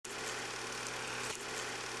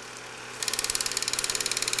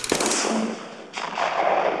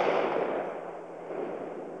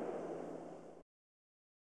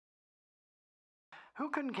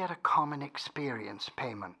get a Common Experience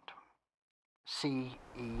Payment, CEP.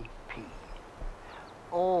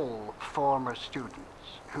 All former students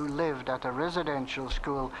who lived at a residential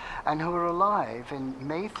school and who were alive in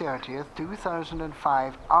May 30th,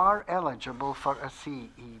 2005 are eligible for a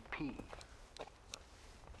CEP.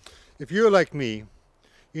 If you're like me,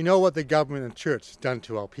 you know what the government and church has done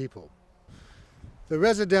to our people. The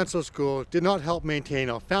residential school did not help maintain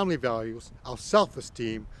our family values, our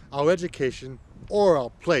self-esteem, our education, or our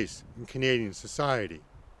place in Canadian society.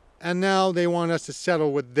 And now they want us to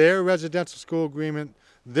settle with their residential school agreement,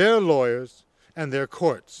 their lawyers, and their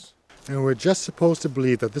courts. And we're just supposed to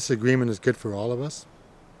believe that this agreement is good for all of us?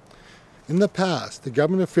 In the past, the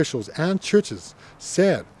government officials and churches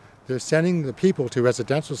said they're sending the people to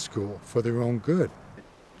residential school for their own good.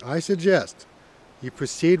 I suggest you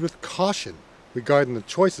proceed with caution regarding the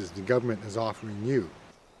choices the government is offering you.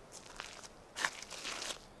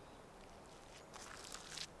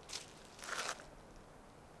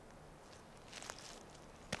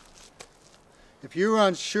 If you're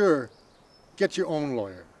unsure, get your own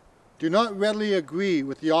lawyer. Do not readily agree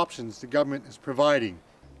with the options the government is providing.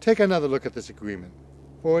 Take another look at this agreement,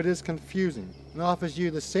 for it is confusing and offers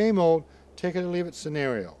you the same old take it or leave it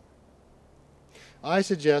scenario. I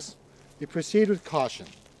suggest you proceed with caution.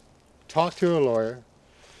 Talk to a lawyer,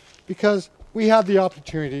 because we have the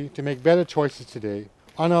opportunity to make better choices today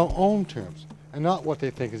on our own terms and not what they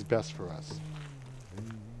think is best for us.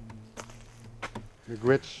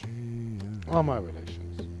 Regrets all my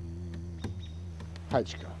relations.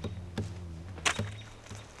 Hajka.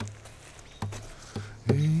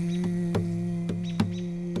 Hey,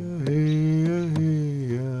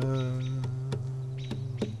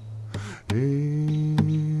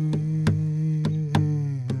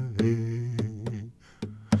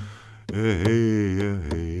 hey,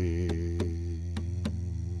 hey.